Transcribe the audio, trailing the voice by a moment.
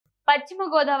పశ్చిమ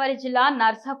గోదావరి జిల్లా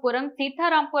నర్సాపురం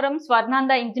సీతారాంపురం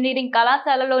స్వర్ణాంద ఇంజనీరింగ్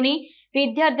కళాశాలలోని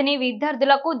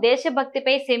విద్యార్థులకు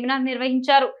దేశభక్తిపై సెమినార్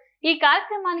నిర్వహించారు. ఈ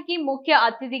కార్యక్రమానికి ముఖ్య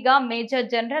అతిథిగా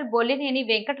మేజర్ జనరల్ బొల్లినేని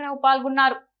వెంకట్రావు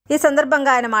పాల్గొన్నారు. ఈ సందర్భంగా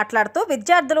ఆయన మాట్లాడుతూ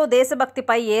విద్యార్థులు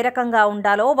దేశభక్తిపై ఏ రకంగా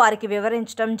ఉండాలో వారికి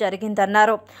వివరించడం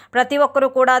జరిగిందన్నారు. ప్రతి ఒక్కరూ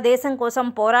కూడా దేశం కోసం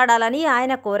పోరాడాలని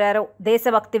ఆయన కోరారు.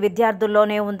 దేశభక్తి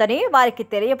విద్యార్థుల్లోనే ఉందని వారికి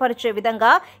తెలియపరిచే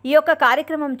విధంగా ఈ యొక్క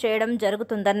కార్యక్రమం చేయడం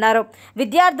జరుగుతుందన్నారు.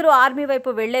 విద్యార్థులు ఆర్మీ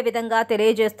వైపు వెళ్లే విధంగా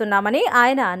తెలియజేస్తున్నామని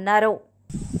ఆయన అన్నారు.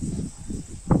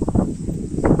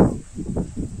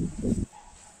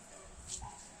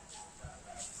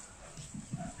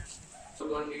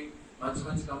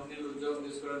 మంచి కంపెనీలు ఉద్యోగం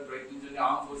తీసుకోవడానికి ప్రయత్నించండి.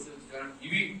 ఆర్మ్ ఫోర్సెస్ జాయిన్,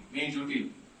 ఇవి మెయిన్ డ్యూటీ.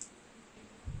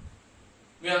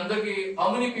 మీ అందరికి how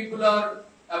many people are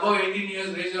above 18 years?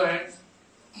 Raise your hands.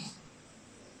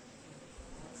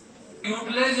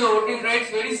 Utilize your voting rights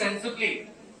very sensibly.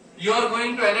 You are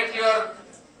going to elect your,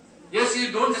 yes, you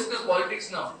don't discuss politics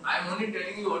now. I am only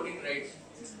telling you voting rights.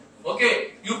 Okay,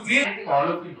 you please, all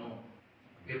of you know,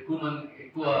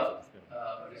 ఎక్కువ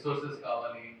resources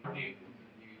కావాలి,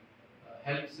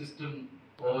 health system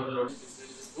overload.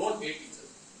 Don't hate each other.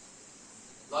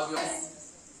 Love you.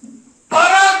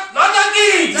 Bharat Mata ki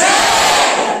Jai!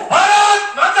 Bharat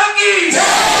Mata ki Jai!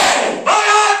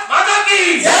 Bharat Mata ki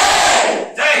Jai!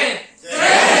 Jai Hind!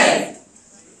 Jai Hind!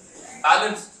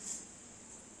 Balance.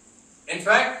 In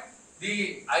fact,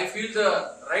 I feel the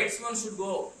rightsman should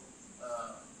go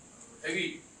heavy.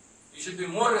 You should be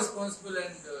more responsible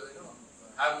and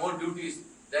have more duties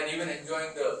than even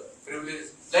enjoying the privileges.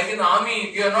 Like in the army,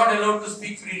 you are not allowed to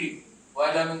speak freely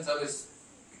while I am in service.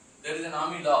 There is an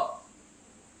army law.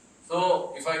 So,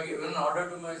 if I give an order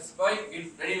to my spy, he'll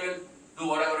very well do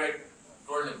whatever I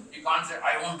told him. He can't say,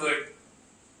 I won't do it.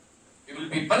 He will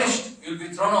be punished. He will be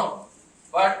thrown out.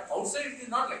 But outside, it is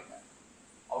not like that.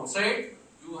 Outside,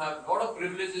 you have a lot of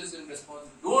privileges and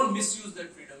responsibilities. Don't misuse that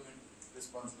freedom and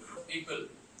responsibility. People.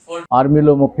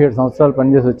 ఆర్మీలో 37 సంవత్సరాలు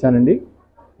పనిచేసి వచ్చానండి.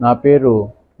 నా పేరు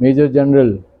major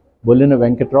general Bollina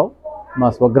Venkatrao. మా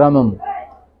స్వగ్రామం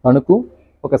తణుకు.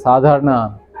 ఒక సాధారణ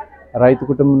రైతు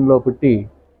కుటుంబంలో పుట్టి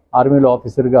ఆర్మీలో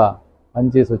ఆఫీసర్గా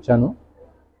పనిచేసి వచ్చాను.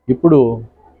 ఇప్పుడు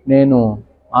నేను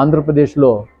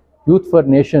ఆంధ్రప్రదేశ్లో యూత్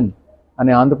ఫర్ నేషన్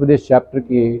అనే ఆంధ్రప్రదేశ్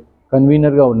చాప్టర్కి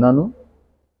కన్వీనర్గా ఉన్నాను.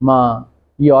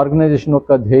 ఈ ఆర్గనైజేషన్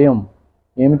యొక్క ధ్యేయం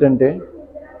ఏమిటంటే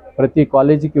ప్రతి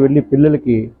కాలేజీకి వెళ్ళి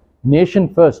పిల్లలకి nation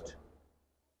first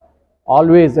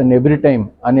always and every time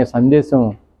అనే సందేశం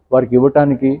వారికి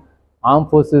ఇవ్వటానికి, ఆర్మ్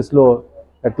ఫోర్సెస్లో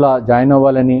ఎట్లా జాయిన్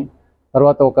అవ్వాలని,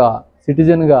 తర్వాత ఒక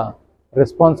సిటిజన్గా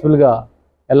రెస్పాన్సిబుల్గా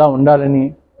ఎలా ఉండాలని,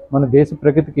 మన దేశ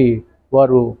ప్రగతికి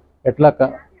వారు ఎట్లా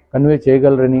కన్వే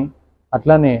చేయగలరని,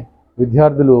 అట్లానే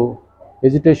విద్యార్థులు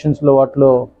ఎడ్యుకేషన్స్లో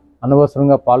వాటిలో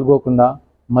అనవసరంగా పాల్గొకుండా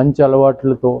మంచి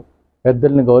అలవాట్లతో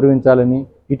పెద్దల్ని గౌరవించాలని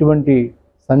ఇటువంటి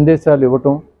సందేశాలు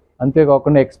ఇవ్వటం.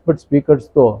 అంతేకాకుండా ఎక్స్పర్ట్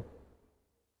స్పీకర్స్తో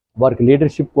వారికి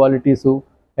leadership qualities,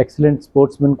 excellent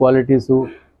sportsmen qualities,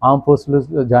 arm ఫోర్స్లో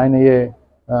join అయ్యే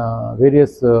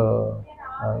వేరియస్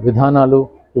విధానాలు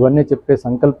ఇవన్నీ చెప్పే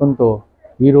సంకల్పంతో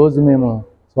ఈరోజు మేము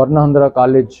స్వర్ణాంధ్ర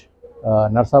కాలేజ్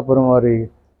నర్సాపురం వారి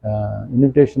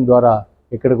ఇన్విటేషన్ ద్వారా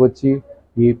ఇక్కడికి వచ్చి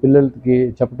ఈ పిల్లలకి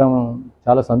చెప్పడం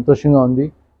చాలా సంతోషంగా ఉంది,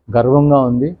 గర్వంగా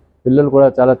ఉంది. పిల్లలు కూడా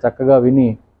చాలా చక్కగా విని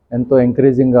ఎంతో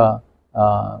ఎంకరేజింగ్గా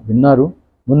విన్నారు.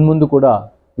 మున్ముందు కూడా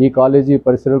ఈ కాలేజీ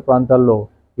పరిసర ప్రాంతాల్లో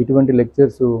ఇటువంటి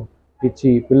లెక్చర్స్ ఇచ్చి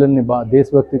పిల్లల్ని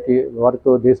దేశభక్తికి,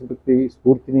 వారితో దేశభక్తి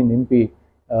స్ఫూర్తిని నింపి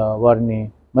వారిని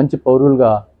మంచి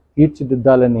పౌరులుగా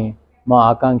తీర్చిదిద్దాలని మా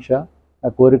ఆకాంక్ష,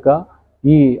 కోరిక.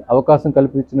 ఈ అవకాశం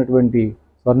కల్పించినటువంటి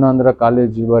స్వర్ణాంధ్ర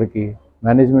కాలేజీ వారికి,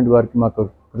 మేనేజ్మెంట్ వారికి మాకు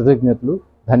కృతజ్ఞతలు,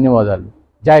 ధన్యవాదాలు.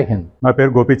 జై హింద్. నా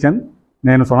పేరు గోపీచంద్.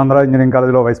 నేను స్వర్ణాంధ్ర ఇంజనీరింగ్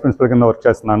కాలేజీలో వైస్ ప్రిన్సిపల్ కింద వర్క్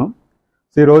చేస్తున్నాను.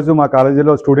 సో ఈరోజు మా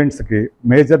కాలేజీలో స్టూడెంట్స్కి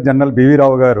మేజర్ జనరల్ బివి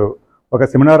రావు గారు ఒక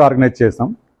సెమినార్ ఆర్గనైజ్ చేసాం.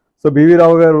 సో బివి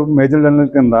రావు గారు మేజర్ జనరల్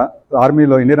కింద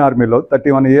ఆర్మీలో, ఇండియన్ ఆర్మీలో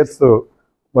 31 years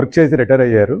వర్క్ చేసి రిటైర్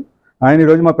అయ్యారు. ఆయన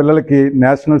ఈరోజు మా పిల్లలకి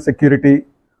నేషనల్ సెక్యూరిటీ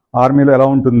ఆర్మీలో ఎలా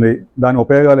ఉంటుంది, దాని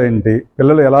ఉపయోగాలు ఏంటి,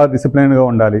 పిల్లలు ఎలా డిసిప్లిన్గా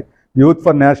ఉండాలి, యూత్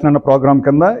ఫర్ నేషన్ అన్న ప్రోగ్రామ్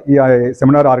కింద ఈ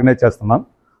సెమినార్ ఆర్గనైజ్ చేస్తున్నాం.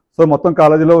 సో మొత్తం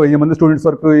కాలేజీలో 1000 మంది స్టూడెంట్స్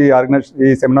వరకు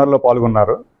ఈ సెమినార్లో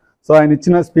పాల్గొన్నారు. సో ఆయన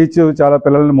ఇచ్చిన స్పీచ్ చాలా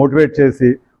పిల్లల్ని మోటివేట్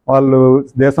చేసి వాళ్ళు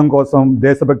దేశం కోసం,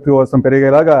 దేశభక్తి కోసం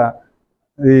పెరిగేలాగా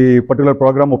ఈ పర్టికులర్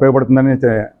ప్రోగ్రామ్ ఉపయోగపడుతుందని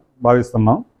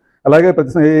భావిస్తున్నాం. అలాగే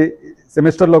ప్రతి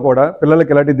సెమిస్టర్లో కూడా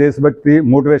పిల్లలకి ఇలాంటి దేశభక్తి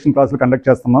మోటివేషన్ క్లాసులు కండక్ట్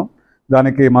చేస్తున్నాం.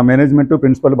 దానికి మా మేనేజ్మెంట్,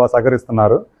 ప్రిన్సిపల్ బాగా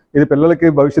సహకరిస్తున్నారు. ఇది పిల్లలకి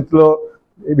భవిష్యత్తులో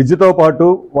విద్యతో పాటు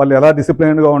వాళ్ళు ఎలా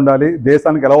డిసిప్లిన్గా ఉండాలి,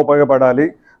 దేశానికి ఎలా ఉపయోగపడాలి,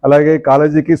 అలాగే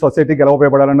కాలేజీకి, సొసైటీకి ఎలా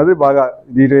ఉపయోగపడాలన్నది బాగా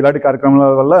ఇలాంటి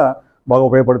కార్యక్రమాల వల్ల బాగా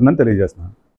ఉపయోగపడుతుందని తెలియజేస్తున్నాను.